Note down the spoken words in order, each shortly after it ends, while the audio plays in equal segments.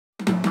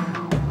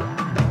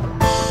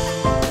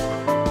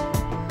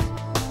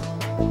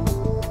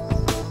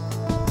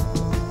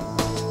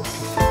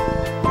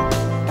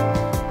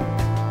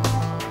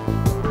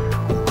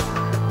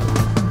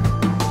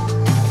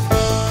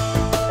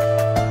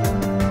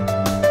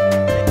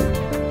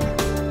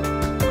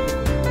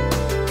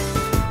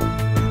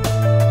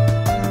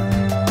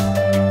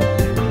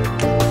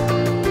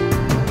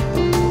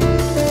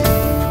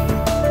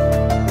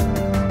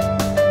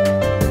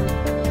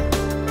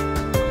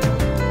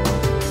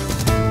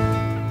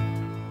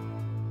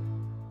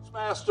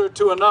pastor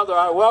to another,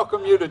 I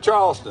welcome you to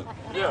Charleston.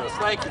 Yes,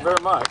 thank you very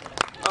much.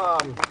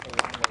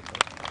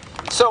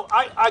 So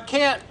I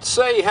can't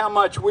say how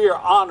much we are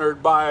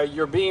honored by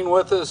your being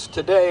with us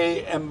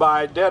today and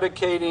by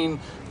dedicating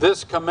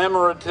this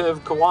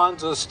commemorative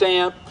Kwanzaa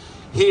stamp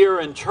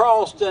here in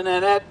Charleston,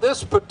 and at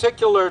this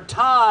particular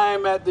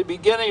time at the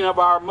beginning of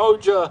our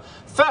Moja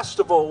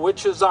Festival,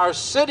 which is our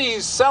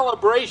city's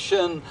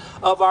celebration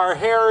of our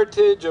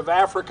heritage of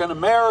African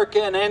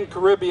American and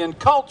Caribbean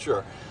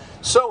culture.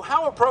 So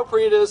how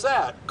appropriate is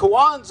that?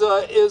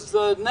 Kwanzaa is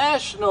the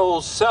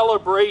national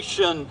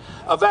celebration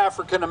of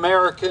African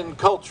American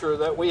culture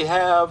that we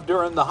have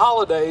during the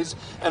holidays,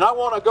 and I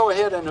want to go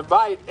ahead and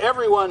invite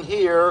everyone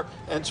here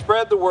and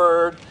spread the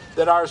word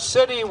that our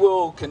city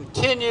will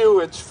continue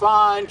its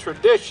fine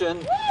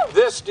tradition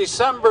this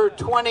December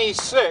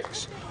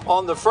 26th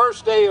on the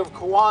first day of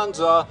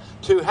Kwanzaa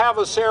to have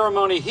a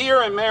ceremony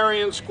here in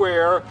Marion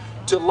Square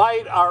to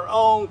light our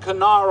own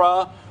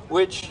Kinara,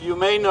 which you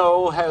may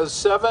know has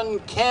 7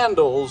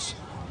 candles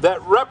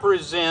that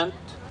represent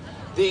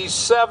the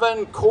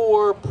 7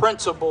 core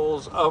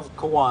principles of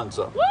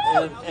Kwanzaa.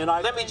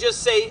 Let me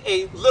just say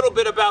a little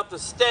bit about the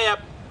stamp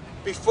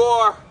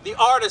before the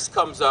artist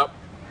comes up.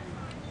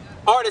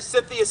 Artist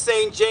Cynthia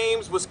St.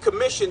 James was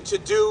commissioned to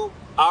do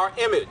our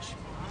image.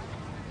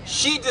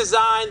 She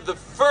designed the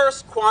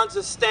first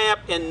Kwanzaa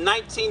stamp in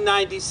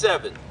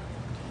 1997.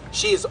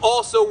 She has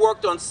also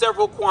worked on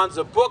several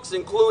Kwanzaa books,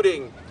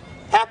 including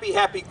Happy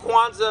Happy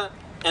Kwanzaa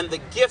and The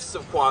Gifts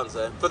of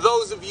Kwanzaa. For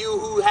those of you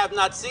who have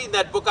not seen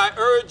that book, I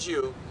urge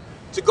you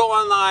to go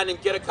online and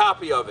get a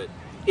copy of it.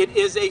 It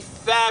is a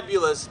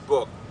fabulous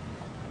book.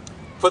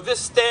 For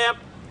this stamp,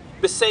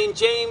 Ms. St.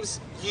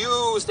 James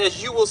used,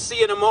 as you will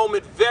see in a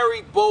moment,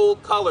 very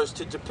bold colors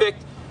to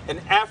depict an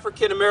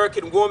African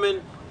American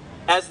woman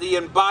as the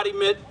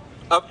embodiment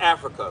of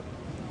Africa.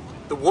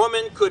 The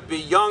woman could be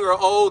young or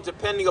old,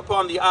 depending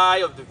upon the eye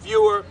of the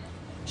viewer.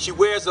 She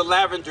wears a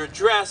lavender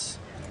dress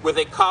with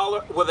a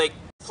collar,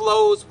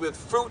 flows with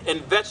fruit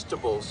and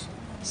vegetables,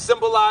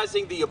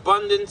 symbolizing the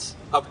abundance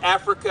of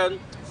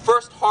African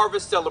first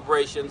harvest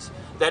celebrations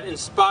that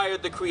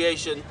inspired the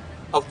creation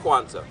of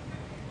Kwanzaa.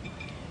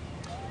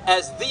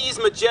 As these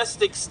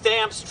majestic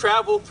stamps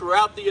travel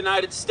throughout the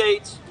United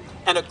States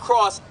and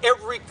across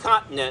every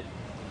continent,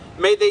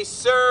 may they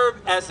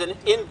serve as an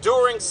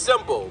enduring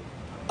symbol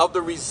of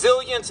the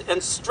resilience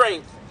and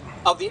strength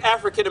of the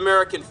African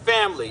American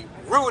family,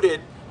 rooted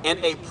in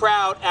a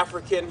proud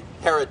African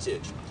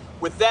heritage.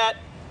 With that,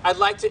 I'd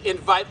like to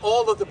invite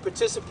all of the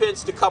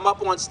participants to come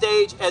up on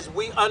stage as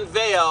we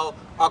unveil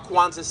our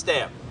Kwanzaa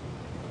stamp.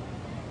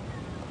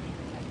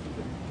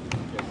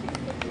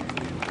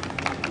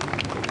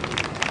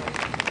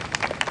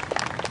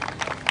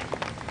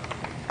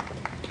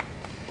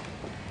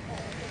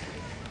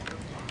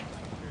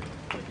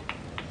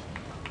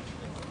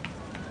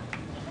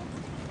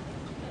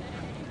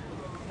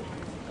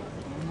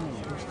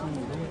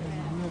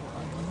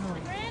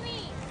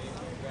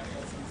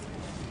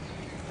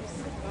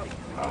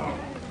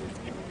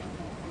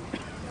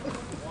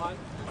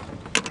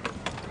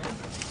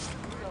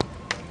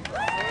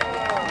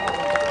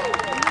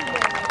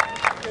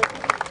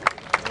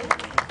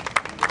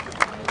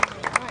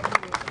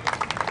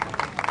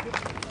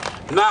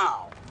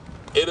 Now,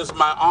 it is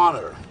my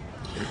honor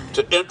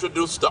to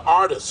introduce the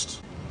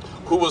artist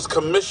who was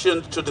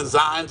commissioned to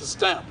design the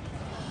stamp.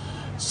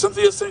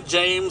 Cynthia St.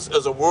 James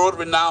is a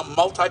world-renowned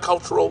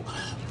multicultural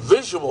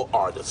visual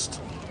artist,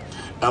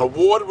 an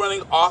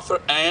award-winning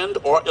author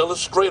and/or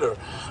illustrator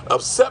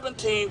of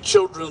 17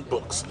 children's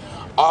books,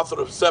 author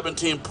of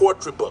 17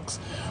 poetry books,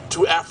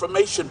 2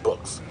 affirmation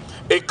books,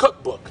 a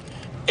cookbook,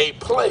 a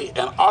play,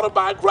 an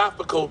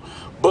autobiographical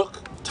book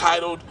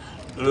titled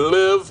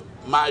Live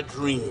My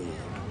Dream,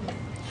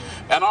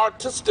 an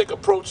artistic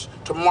approach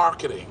to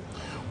marketing,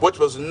 which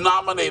was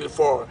nominated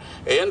for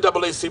an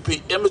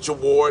NAACP Image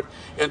Award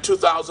in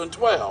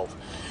 2012.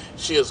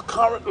 She is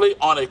currently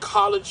on a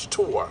college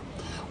tour,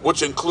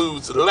 which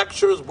includes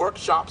lectures,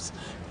 workshops,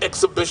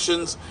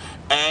 exhibitions,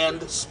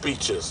 and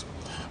speeches.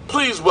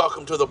 Please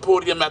welcome to the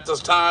podium at this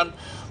time,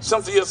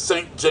 Cynthia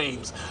St.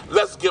 James.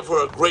 Let's give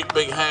her a great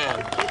big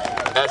hand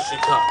as she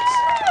comes.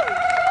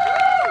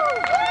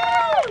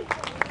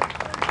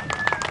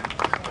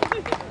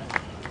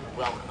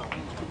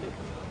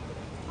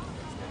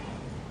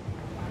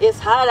 It's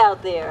hot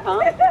out there, huh?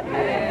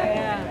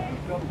 Yeah.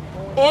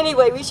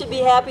 Anyway, we should be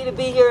happy to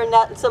be here and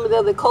not in some of the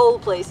other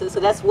cold places,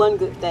 so that's one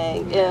good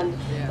thing. And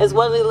as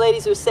one of the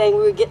ladies was saying,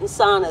 we were getting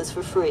saunas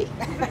for free.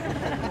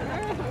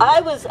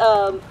 I was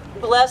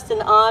blessed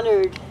and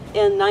honored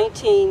in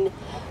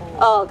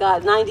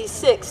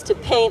 96 to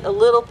paint a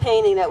little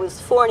painting that was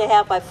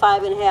 4.5 by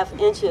 5.5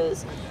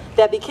 inches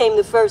that became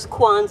the first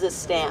Kwanzaa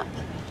stamp.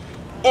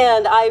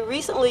 And I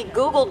recently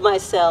Googled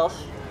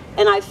myself,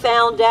 and I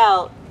found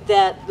out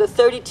that the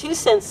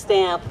 32-cent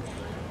stamp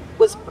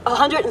was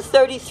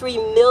 133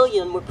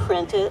 million were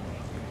printed.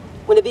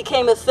 When it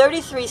became a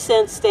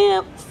 33-cent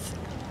stamp,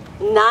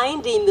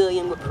 90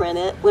 million were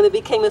printed. When it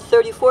became a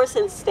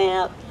 34-cent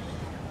stamp,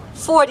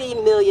 40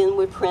 million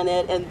were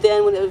printed, and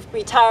then when it was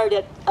retired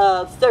at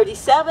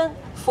 37,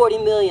 40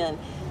 million.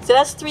 So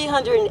that's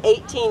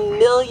 318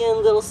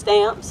 million little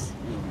stamps,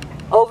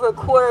 over a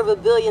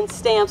 $250 million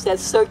stamps that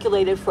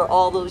circulated for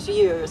all those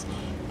years.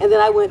 And then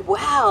I went,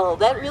 wow,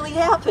 that really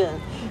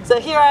happened. So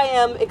here I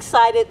am,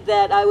 excited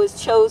that I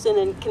was chosen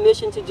and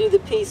commissioned to do the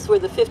piece for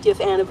the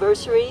 50th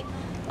anniversary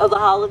of the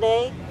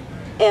holiday.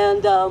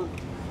 And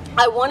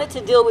I wanted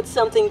to deal with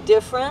something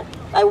different.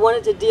 I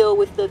wanted to deal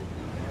with the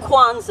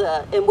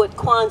Kwanzaa and what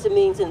Kwanzaa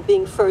means in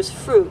being first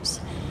fruits.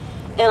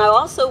 And I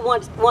also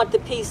want the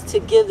piece to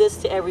give this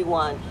to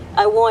everyone.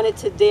 I wanted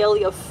to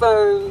daily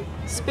affirm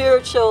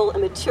spiritual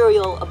and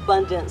material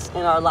abundance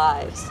in our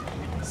lives.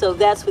 So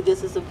that's what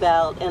this is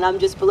about. And I'm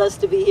just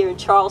blessed to be here in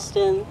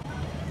Charleston.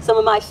 Some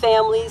of my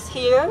family's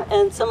here,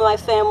 and some of my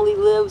family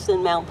lives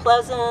in Mount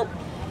Pleasant.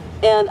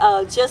 And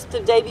just the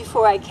day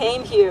before I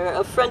came here,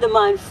 a friend of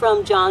mine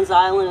from Johns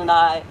Island and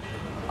I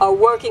are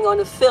working on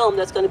a film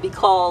that's going to be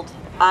called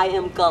I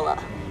Am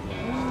Gullah.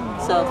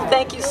 So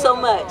thank you so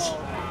much.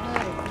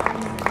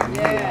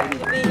 Yeah.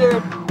 To be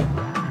here.